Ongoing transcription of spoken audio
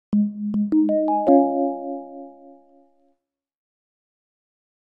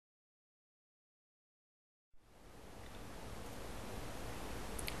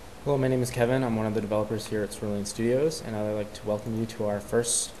Hello, my name is Kevin. I'm one of the developers here at Cerulean Studios, and I'd like to welcome you to our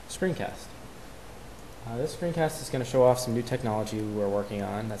first screencast. This screencast is going to show off some new technology we're working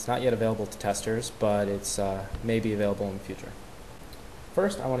on that's not yet available to testers, but it's may be available in the future.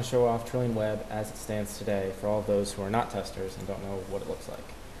 First, I want to show off Trillian Web as it stands today for all of those who are not testers and don't know what it looks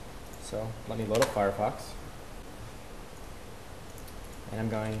like. So let me load up Firefox, and I'm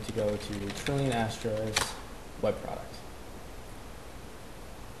going to go to Trillian Astra's web product.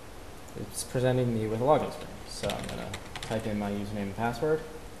 It's presenting me with a login screen. So I'm going to type in my username and password,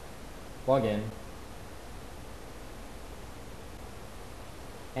 log in,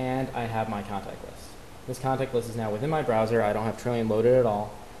 and I have my contact list. This contact list is now within my browser. I don't have Trillian loaded at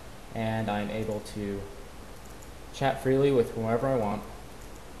all, and I'm able to chat freely with whoever I want.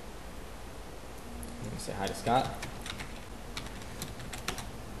 Let me say hi to Scott.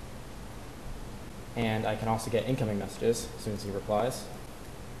 And I can also get incoming messages as soon as he replies.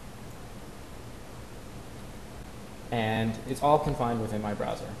 And it's all confined within my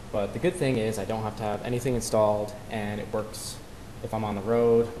browser. But the good thing is I don't have to have anything installed, and it works if I'm on the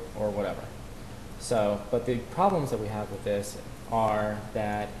road or whatever. So, but the problems that we have with this are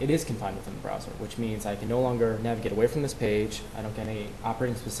that it is confined within the browser, which means I can no longer navigate away from this page. I don't get any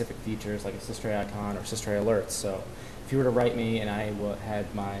operating specific features like a systray icon or systray alerts. So if you were to write me and I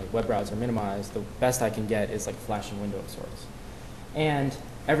had my web browser minimized, the best I can get is like a flashing window of sorts. And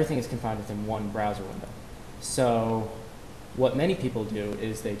everything is confined within one browser window. So what many people do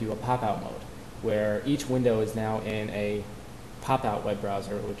is they do a pop-out mode, where each window is now in a pop-out web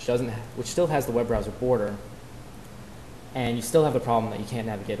browser, which still has the web browser border, and you still have the problem that you can't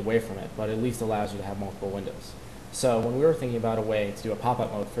navigate away from it, but at least allows you to have multiple windows. So when we were thinking about a way to do a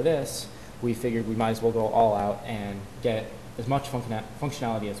pop-out mode for this, we figured we might as well go all out and get as much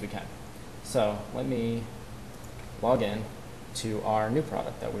functionality as we can. So let me log in to our new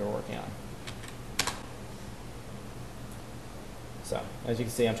product that we were working on. So as you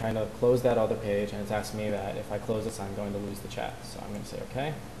can see, I'm trying to close that other page, and it's asking me that if I close this, I'm going to lose the chat. So I'm going to say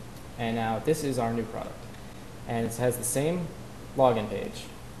OK. And now this is our new product. And it has the same login page.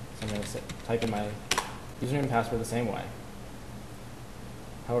 So I'm going to type in my username and password the same way.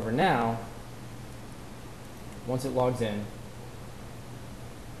 However, now, once it logs in,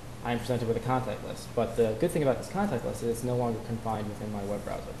 I'm presented with a contact list. But the good thing about this contact list is it's no longer confined within my web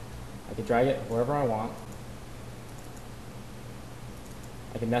browser. I can drag it wherever I want.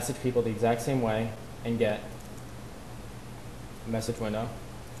 I can message people the exact same way and get a message window.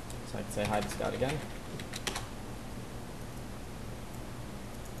 So I can say hi to Scott again.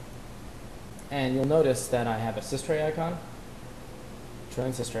 And you'll notice that I have a systray icon,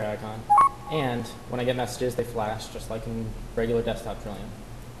 Trillian systray icon, and when I get messages, they flash just like in regular desktop Trillian.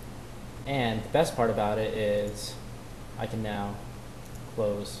 And the best part about it is I can now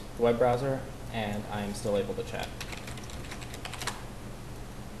close the web browser, and I am still able to chat.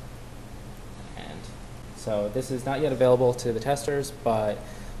 So this is not yet available to the testers, but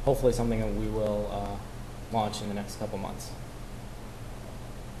hopefully something that we will launch in the next couple months.